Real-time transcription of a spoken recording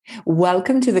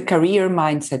Welcome to the Career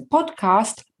Mindset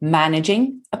Podcast,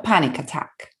 Managing a Panic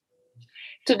Attack.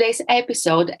 Today's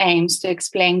episode aims to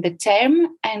explain the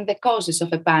term and the causes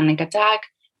of a panic attack,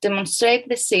 demonstrate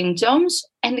the symptoms,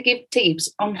 and give tips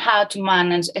on how to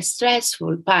manage a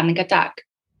stressful panic attack.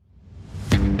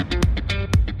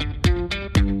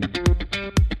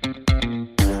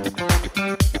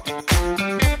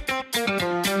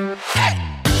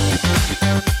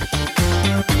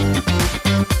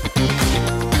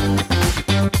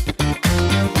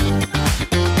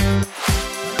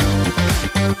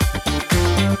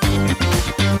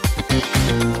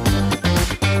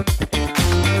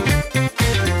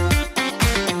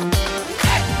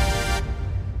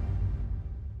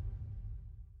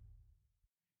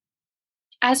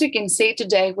 As you can see,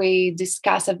 today we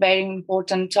discuss a very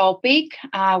important topic.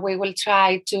 We will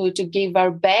try to give our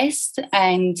best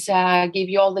and give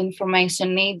you all the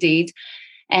information needed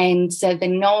and the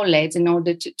knowledge in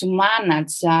order to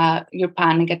manage your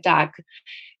panic attack.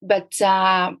 But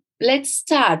let's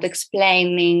start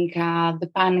explaining the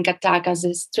panic attack as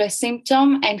a stress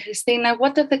symptom. And Christina,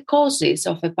 what are the causes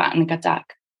of a panic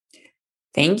attack?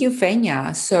 Thank you,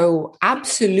 Fenya. So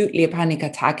absolutely, a panic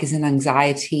attack is an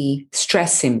anxiety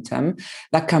stress symptom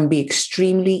that can be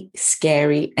extremely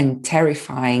scary and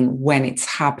terrifying when it's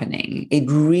happening. It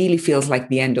really feels like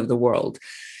the end of the world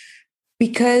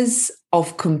because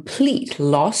of complete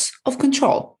loss of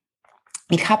control.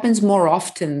 It happens more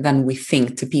often than we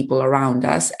think to people around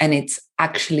us, and it's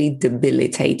actually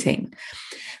debilitating.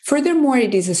 Furthermore,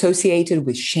 it is associated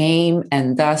with shame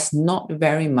and thus not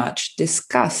very much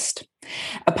discussed.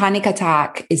 A panic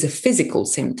attack is a physical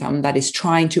symptom that is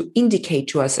trying to indicate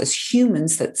to us as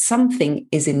humans that something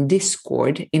is in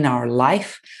discord in our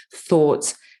life,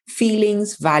 thoughts,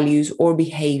 feelings, values, or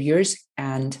behaviors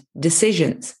and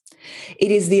decisions.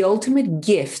 It is the ultimate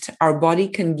gift our body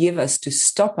can give us to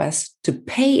stop us to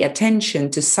pay attention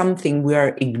to something we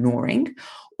are ignoring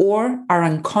or are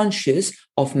unconscious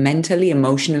of mentally,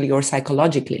 emotionally, or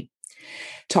psychologically.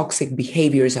 Toxic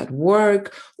behaviors at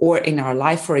work or in our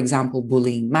life, for example,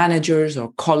 bullying managers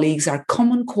or colleagues are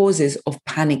common causes of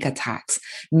panic attacks,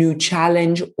 new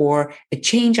challenge or a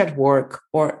change at work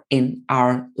or in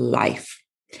our life.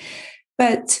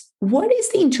 But what is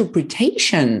the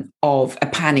interpretation of a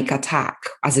panic attack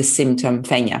as a symptom,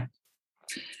 Fenya?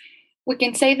 We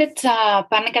can say that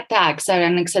panic attacks are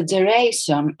an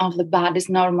exaggeration of the body's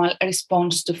normal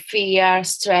response to fear,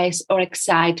 stress, or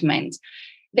excitement.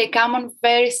 They come on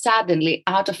very suddenly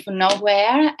out of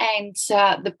nowhere, and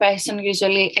the person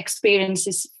usually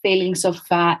experiences feelings of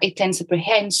intense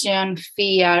apprehension,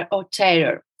 fear, or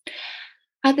terror.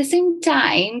 At the same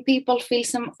time, people feel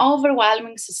some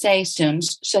overwhelming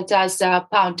sensations, such as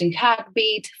pounding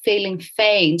heartbeat, feeling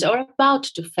faint or about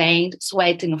to faint,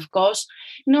 sweating, of course,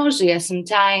 nausea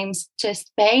sometimes,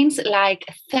 chest pains like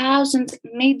 1,000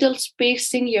 needles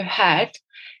piercing your heart,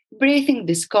 breathing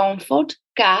discomfort,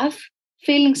 cough,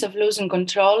 feelings of losing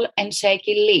control, and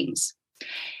shaky limbs.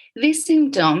 These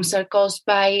symptoms are caused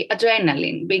by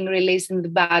adrenaline being released in the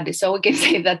body. So we can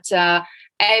say that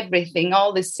everything,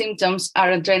 all the symptoms are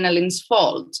adrenaline's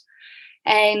fault.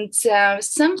 And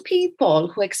some people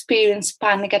who experience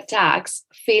panic attacks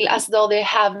feel as though they're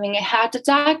having a heart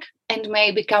attack and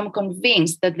may become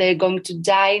convinced that they're going to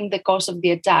die in the course of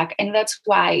the attack. And that's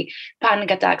why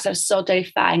panic attacks are so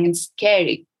terrifying and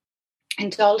scary.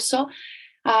 And also,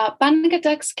 panic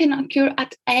attacks can occur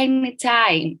at any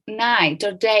time, night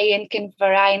or day, and can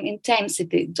vary in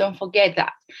intensity. Don't forget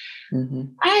that. Mm-hmm.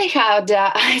 I had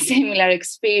a similar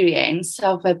experience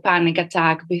of a panic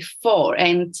attack before,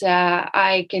 and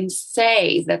I can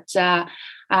say that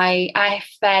I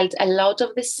felt a lot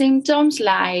of the symptoms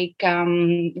like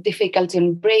difficulty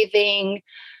in breathing,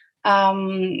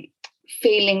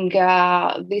 feeling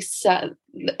this.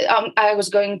 I was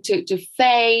going to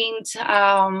faint,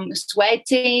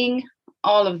 sweating,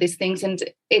 all of these things, and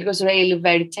it was really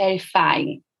very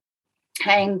terrifying.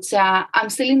 And I'm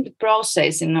still in the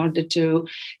process in order to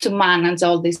manage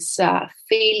all these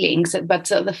feelings. But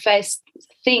the first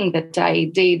thing that I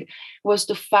did was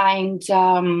to find.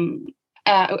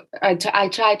 I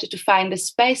tried to find a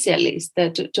specialist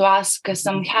to ask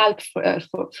some help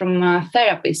from a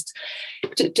therapist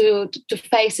to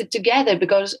face it together,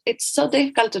 because it's so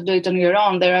difficult to do it on your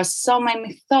own. There are so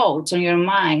many thoughts on your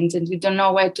mind and you don't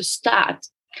know where to start.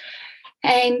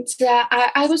 And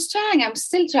I'm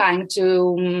still trying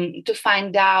to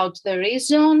find out the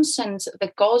reasons and the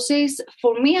causes.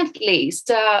 For me, at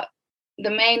least, the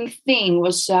main thing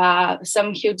was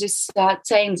some huge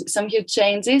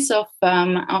changes of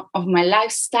my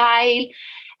lifestyle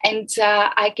And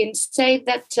I can say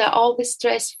that all the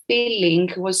stress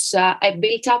feeling was a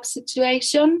built-up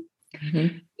situation.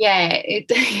 Mm-hmm. Yeah, it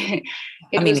I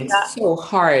it mean, was. it's so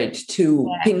hard to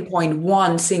Yeah. pinpoint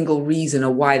one single reason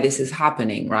of why this is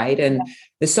happening, right? And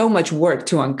there's so much work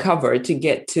to uncover to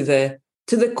get to the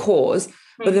cause,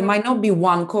 but there might not be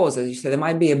one cause, as you said. There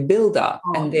might be a buildup,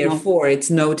 and therefore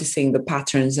it's noticing the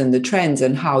patterns and the trends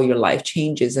and how your life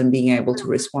changes and being able to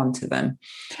respond to them.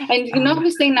 And you know,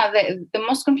 Christina, the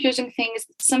most confusing thing is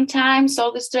sometimes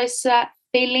all the stress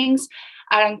feelings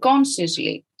are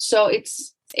unconsciously. So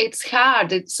it's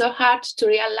hard. It's so hard to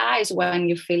realize when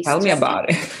you feel Tell stressed. me about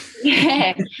it.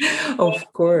 Yeah.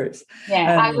 Of course.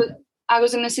 Yeah. I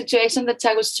was in a situation that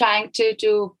I was trying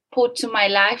to put my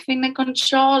life in a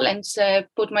control and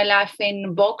put my life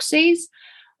in boxes.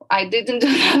 I didn't do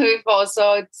that before,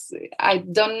 so I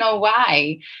don't know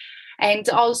why. And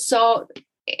also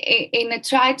in a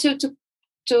try to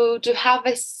have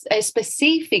a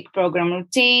specific program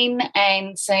routine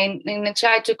and in a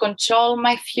try to control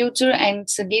my future and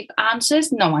to give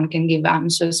answers. No one can give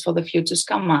answers for the futures.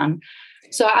 Come on.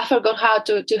 So I forgot how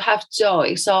to have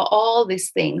joy. So all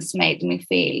these things made me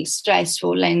feel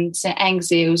stressful and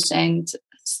anxious and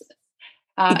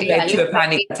it led to a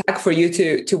panic attack for you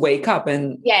to wake up.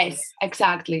 And yes,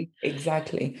 exactly.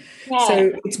 Yeah.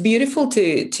 So it's beautiful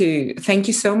to thank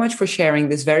you so much for sharing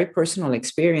this very personal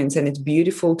experience, and it's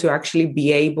beautiful to actually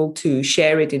be able to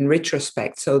share it in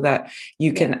retrospect so that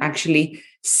you can actually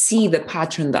see the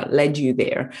pattern that led you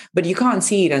there. But you can't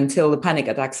see it until the panic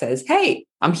attack says, hey,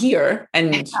 I'm here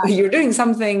and you're doing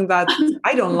something that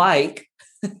I don't like.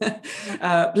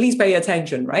 Please pay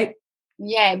attention, right?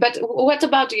 Yeah, but what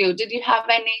about you? Did you have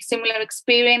any similar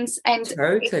experience? And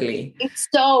totally. If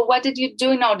so, what did you do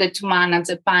in order to manage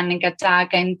a panic attack?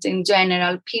 And in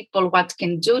general, people, what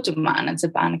can do to manage a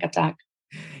panic attack?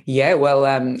 Yeah, well,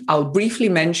 I'll briefly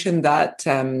mention that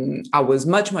I was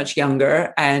much, much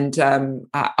younger. And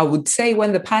I would say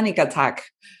when the panic attack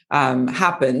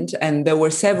happened, and there were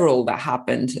several that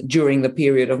happened during the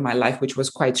period of my life, which was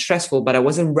quite stressful, but I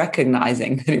wasn't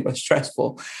recognizing that it was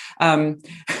stressful.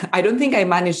 I don't think I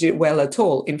managed it well at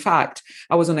all. In fact,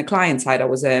 I was on a client side. I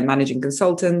was a managing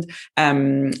consultant,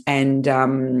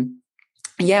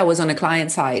 I was on a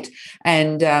client side,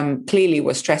 and clearly it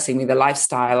was stressing me, the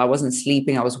lifestyle. I wasn't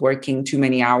sleeping. I was working too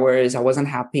many hours. I wasn't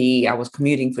happy. I was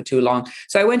commuting for too long.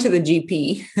 So I went to the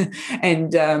GP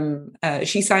and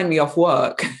she signed me off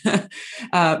work.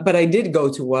 But I did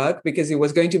go to work because it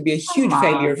was going to be a huge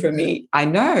failure for me. I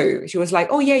know. She was like,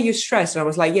 oh, yeah, you're stressed. And I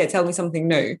was like, yeah, tell me something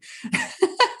new.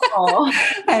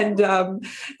 And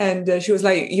she was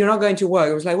like, you're not going to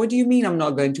work. I was like, what do you mean I'm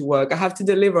not going to work? I have to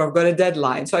deliver. I've got a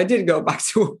deadline. So I did go back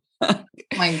to work. Oh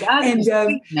my God.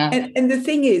 And the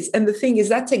thing is,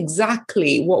 that's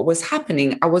exactly what was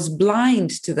happening. I was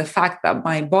blind to the fact that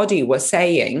my body was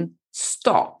saying,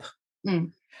 stop.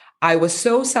 I was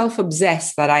so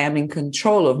self-obsessed that I am in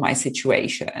control of my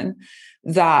situation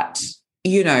that,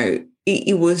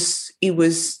 it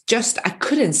was just, I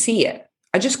couldn't see it.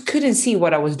 I just couldn't see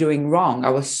what I was doing wrong. I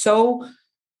was so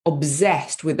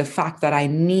obsessed with the fact that I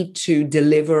need to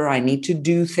deliver, I need to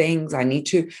do things,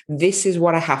 this is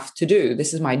what I have to do.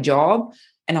 This is my job,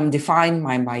 and I'm defined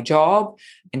by my job.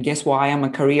 And guess why I'm a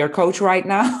career coach right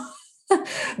now?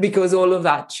 Because all of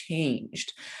that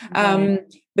changed.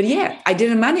 But yeah, I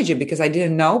didn't manage it because I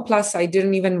didn't know. Plus, I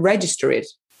didn't even register it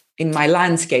in my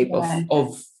landscape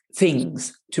of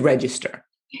things to register.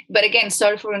 But again,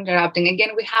 sorry for interrupting.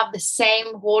 Again, we have the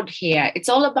same word here. It's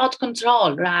all about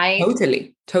control, right?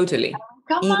 Totally.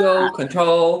 Ego,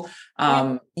 control,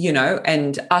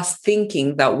 and us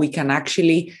thinking that we can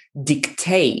actually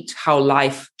dictate how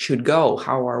life should go,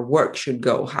 how our work should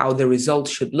go, how the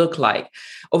results should look like.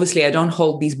 Obviously, I don't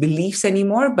hold these beliefs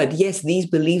anymore, but yes, these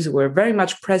beliefs were very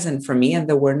much present for me, and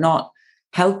they were not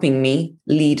helping me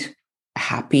lead a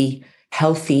happy,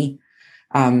 healthy,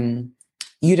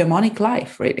 eudaimonic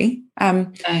life, really.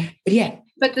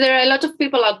 But there are a lot of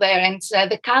people out there, and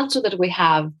the culture that we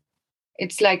have,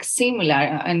 it's like similar,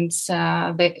 and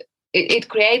it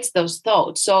creates those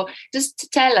thoughts. So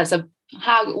just tell us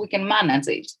how we can manage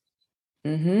it.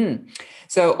 Mm-hmm.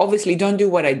 So obviously, don't do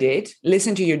what I did.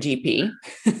 Listen to your GP.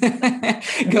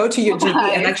 Go to your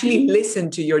GP and actually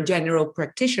listen to your general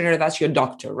practitioner. That's your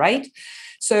doctor, right?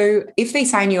 So if they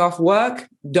sign you off work,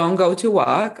 don't go to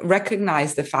work.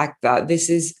 Recognize the fact that this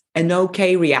is an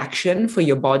okay reaction for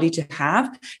your body to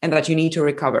have and that you need to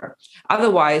recover.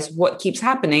 Otherwise, what keeps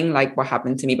happening, like what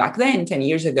happened to me back then, 10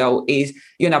 years ago, is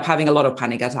you end up having a lot of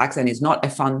panic attacks, and it's not a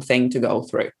fun thing to go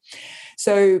through.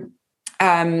 So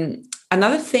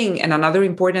Another thing, and another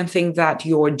important thing that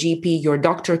your GP, your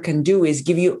doctor can do, is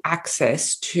give you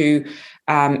access to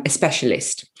a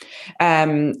specialist.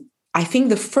 I think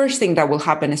the first thing that will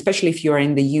happen, especially if you're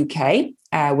in the UK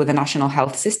with the National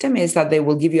Health System, is that they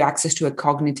will give you access to a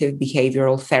cognitive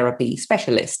behavioral therapy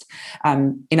specialist,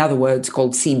 in other words,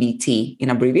 called CBT in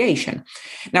abbreviation.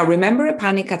 Now, remember, a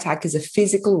panic attack is a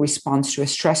physical response to a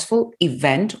stressful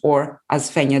event, or as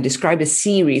Fenya described, a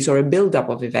series or a buildup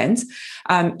of events.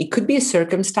 It could be a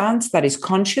circumstance that is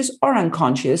conscious or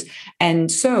unconscious.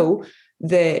 And so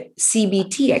the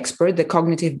CBT expert, the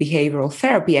cognitive behavioral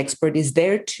therapy expert, is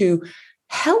there to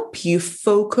help you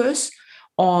focus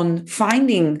on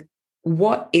finding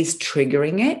what is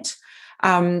triggering it,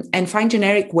 and find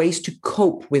generic ways to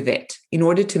cope with it in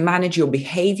order to manage your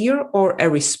behavior or a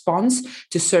response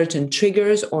to certain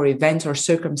triggers or events or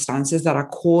circumstances that are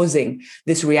causing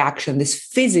this reaction, this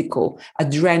physical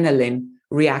adrenaline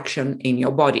reaction in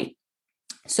your body.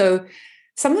 So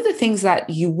some of the things that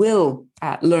you will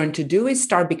learn to do is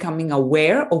start becoming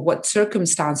aware of what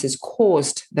circumstances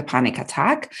caused the panic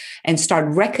attack and start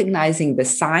recognizing the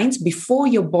signs before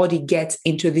your body gets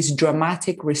into this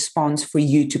dramatic response for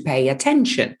you to pay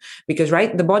attention. Because,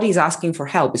 right, the body is asking for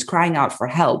help, is crying out for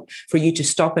help, for you to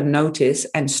stop and notice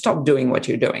and stop doing what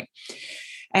you're doing.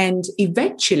 And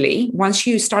eventually, once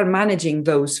you start managing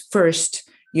those first,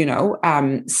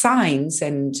 signs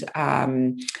and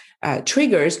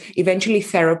triggers, eventually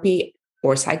therapy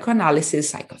or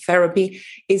psychotherapy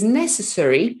is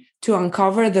necessary to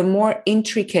uncover the more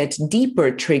intricate, deeper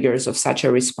triggers of such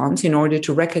a response in order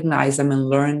to recognize them and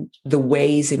learn the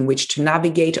ways in which to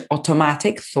navigate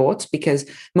automatic thoughts, because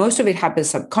most of it happens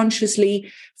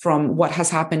subconsciously from what has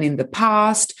happened in the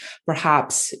past,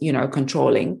 perhaps,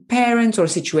 controlling parents or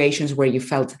situations where you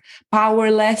felt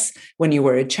powerless when you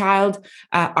were a child,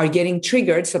 are getting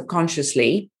triggered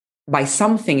subconsciously by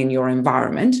something in your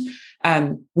environment,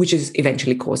 which is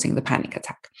eventually causing the panic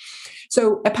attack.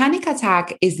 So a panic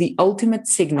attack is the ultimate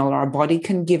signal our body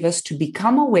can give us to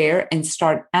become aware and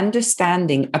start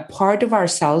understanding a part of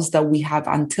ourselves that we have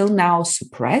until now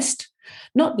suppressed,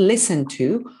 not listened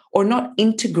to, or not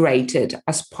integrated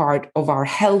as part of our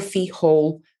healthy,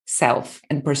 whole self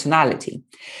and personality.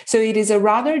 So it is a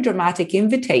rather dramatic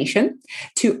invitation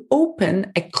to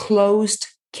open a closed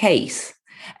case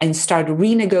and start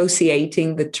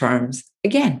renegotiating the terms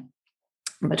again.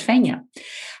 But Fenya,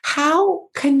 how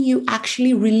can you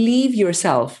actually relieve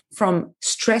yourself from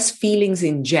stress feelings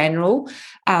in general,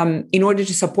 in order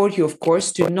to support you, of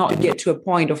course, to not get to a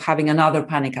point of having another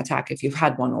panic attack if you've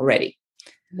had one already?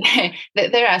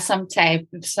 There are some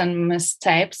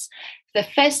steps. The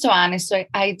first one is to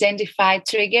identify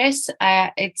triggers.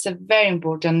 It's a very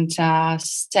important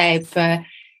step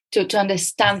to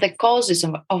understand the causes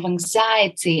of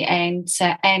anxiety and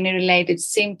any related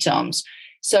symptoms.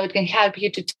 So it can help you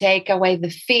to take away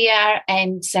the fear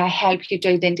and help you to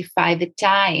identify the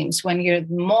times when you're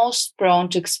most prone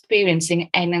to experiencing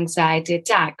an anxiety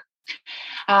attack.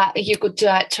 You could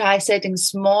try setting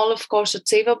small, of course,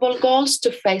 achievable goals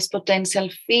to face potential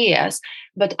fears.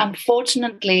 But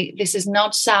unfortunately, this is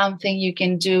not something you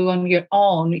can do on your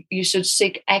own. You should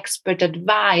seek expert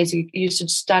advice. You should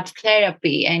start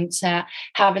therapy and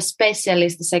have a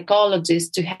specialist, a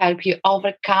psychologist, to help you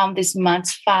overcome this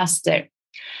much faster.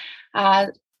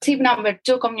 Tip number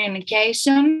 2,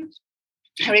 communication.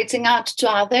 Reaching out to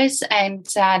others and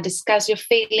discuss your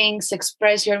feelings,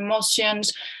 express your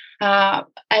emotions.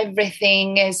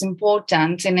 Everything is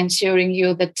important in ensuring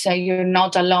you that you're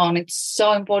not alone. It's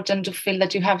so important to feel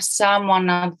that you have someone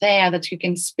out there that you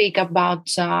can speak about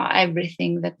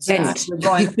everything that you're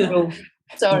going through.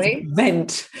 Sorry.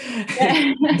 Vent.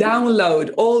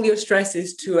 Download all your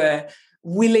stresses to a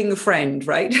willing friend,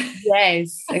 right?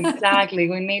 Yes, exactly.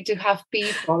 We need to have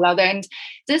people out there. And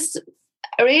this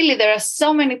really, there are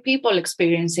so many people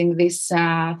experiencing these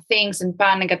things and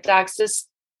panic attacks. Just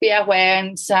be aware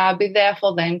and be there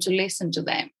for them, to listen to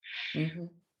them. Mm-hmm.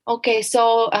 Okay,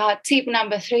 so tip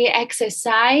number 3,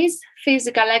 exercise.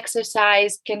 Physical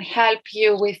exercise can help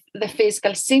you with the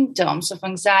physical symptoms of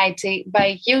anxiety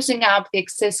by using up the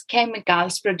excess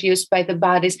chemicals produced by the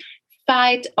body's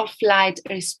fight or flight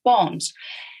response.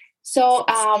 So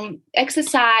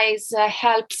exercise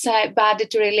helps body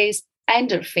to release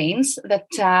endorphins that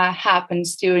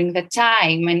happens during the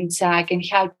time and can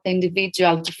help the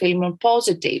individual to feel more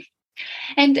positive.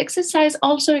 And exercise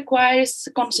also requires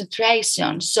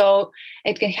concentration, so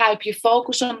it can help you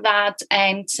focus on that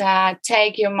and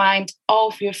take your mind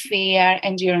off your fear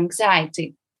and your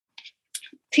anxiety.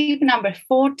 Tip number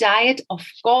 4, diet. Of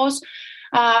course,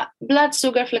 Blood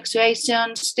sugar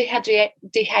fluctuations,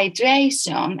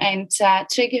 dehydration, and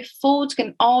trigger food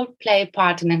can all play a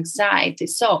part in anxiety.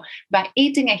 So by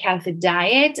eating a healthy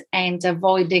diet and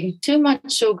avoiding too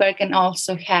much sugar can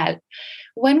also help.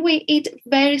 When we eat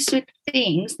very sweet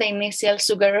things, the initial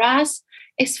sugar rush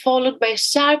is followed by a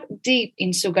sharp dip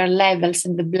in sugar levels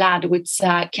in the blood, which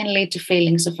can lead to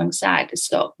feelings of anxiety.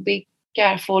 So be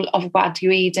careful of what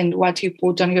you eat and what you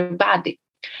put on your body.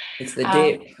 It's the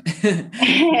dip.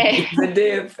 It's the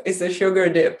dip. It's the sugar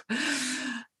dip.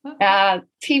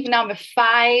 Tip number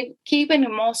 5, keep an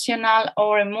emotional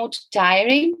or a mood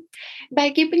diary. By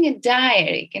keeping a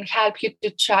diary, it can help you to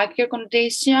track your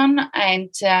condition, and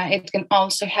it can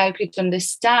also help you to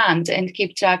understand and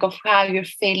keep track of how you're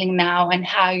feeling now and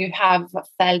how you have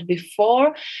felt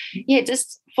before. Yeah,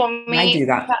 just for me, I do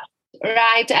that.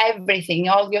 Write everything,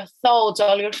 all your thoughts,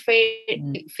 all your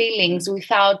feelings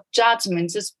without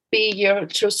judgment. Just be your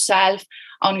true self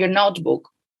on your notebook.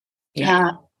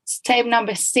 Yeah. Step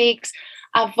number 6,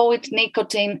 avoid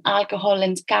nicotine, alcohol,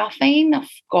 and caffeine. Of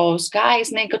course,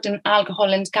 guys, nicotine,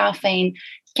 alcohol, and caffeine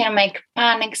can make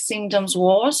panic symptoms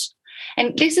worse.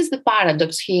 And this is the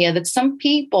paradox here, that some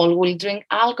people will drink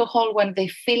alcohol when they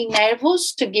feel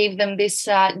nervous to give them this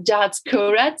judge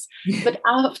courage, but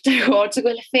afterwards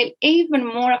will feel even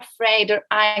more afraid or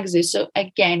anxious. So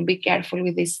again, be careful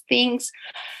with these things.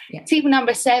 Yeah. Tip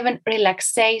number 7,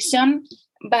 relaxation.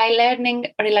 By learning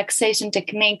relaxation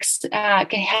techniques can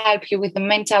help you with the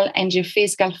mental and your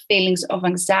physical feelings of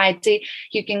anxiety.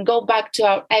 You can go back to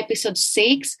our episode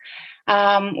 6.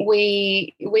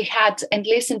 We had and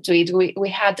listened to it. We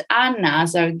had Anna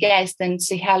as our guest, and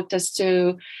she helped us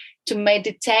to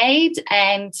meditate,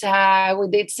 and we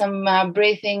did some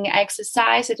breathing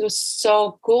exercise. It was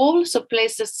so cool. So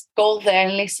please just go there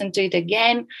and listen to it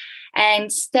again.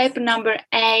 And step number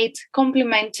 8,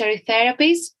 complementary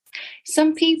therapies.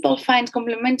 Some people find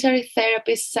complementary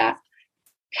therapies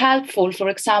helpful. For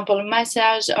example,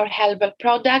 massage or herbal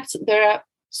products. There are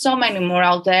so many more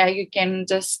out there. You can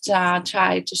just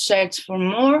try to search for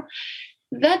more.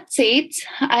 That's it.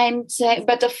 And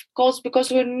but of course,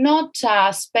 because we're not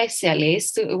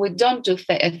specialists, we don't do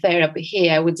therapy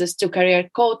here. We just do career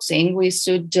coaching. We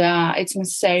should. It's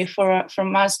necessary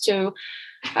from us to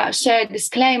share a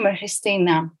disclaimer,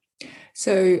 Christina.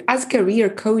 So as career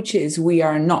coaches, we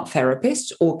are not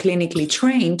therapists or clinically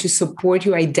trained to support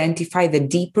you identify the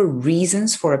deeper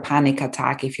reasons for a panic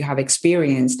attack if you have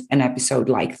experienced an episode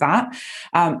like that.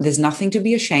 There's nothing to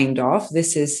be ashamed of.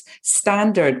 This is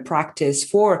standard practice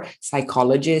for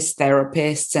psychologists,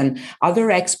 therapists, and other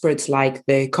experts like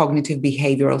the cognitive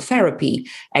behavioral therapy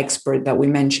expert that we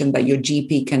mentioned that your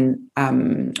GP can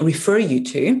refer you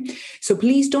to. So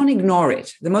please don't ignore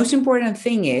it. The most important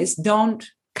thing is don't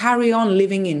carry on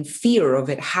living in fear of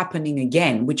it happening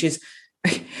again, which is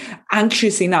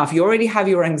anxious enough. You already have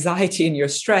your anxiety and your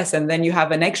stress, and then you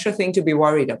have an extra thing to be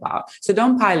worried about. So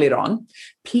don't pile it on.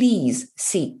 Please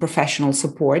seek professional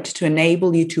support to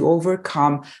enable you to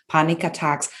overcome panic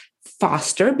attacks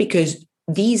faster, because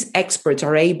these experts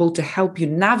are able to help you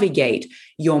navigate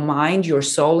your mind, your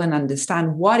soul, and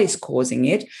understand what is causing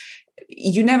it.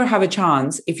 You never have a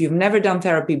chance if you've never done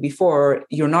therapy before,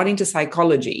 you're not into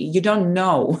psychology, you don't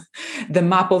know the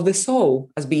map of the soul,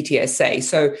 as BTS say.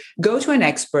 So go to an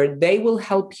expert. They will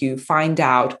help you find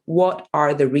out what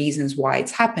are the reasons why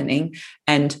it's happening.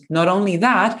 And not only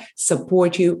that,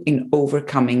 support you in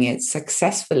overcoming it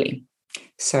successfully.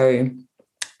 So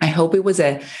I hope it was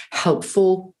a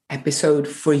helpful episode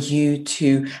for you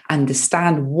to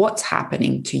understand what's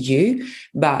happening to you,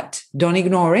 but don't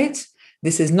ignore it.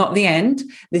 This is not the end.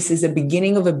 This is the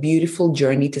beginning of a beautiful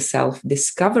journey to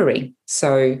self-discovery.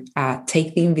 So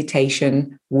take the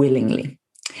invitation willingly.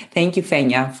 Thank you,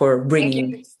 Fenya, for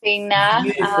bringing a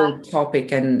beautiful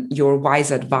topic and your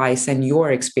wise advice and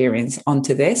your experience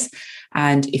onto this.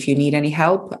 And if you need any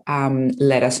help,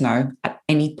 let us know at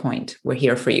any point. We're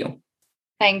here for you.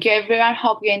 Thank you, everyone.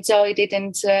 Hope you enjoyed it.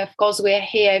 And of course, we are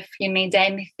here if you need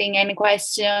anything, any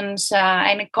questions,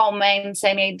 any comments,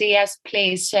 any ideas,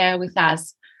 please share with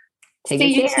us.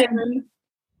 See you soon.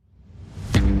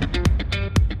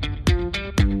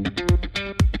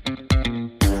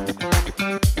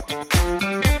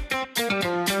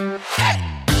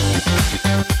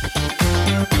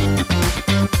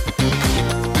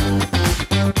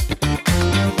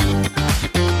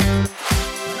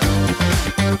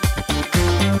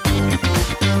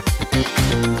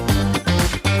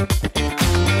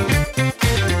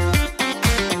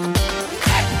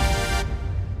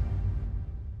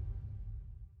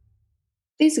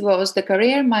 This was the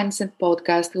Career Mindset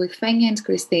Podcast with Fenya and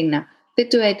Christina. the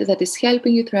duet that is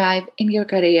helping you thrive in your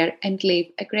career and live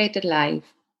a greater life.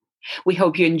 We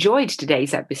hope you enjoyed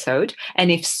today's episode,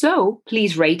 and if so,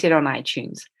 please rate it on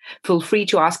iTunes. Feel free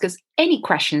to ask us any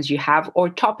questions you have or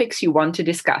topics you want to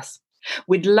discuss.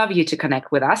 We'd love you to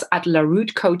connect with us at La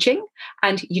Route Coaching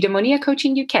and Eudaimonia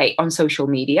Coaching UK on social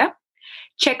media.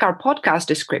 Check our podcast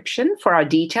description for our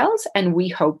details, and we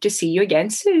hope to see you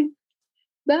again soon.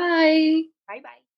 Bye. Bye-bye.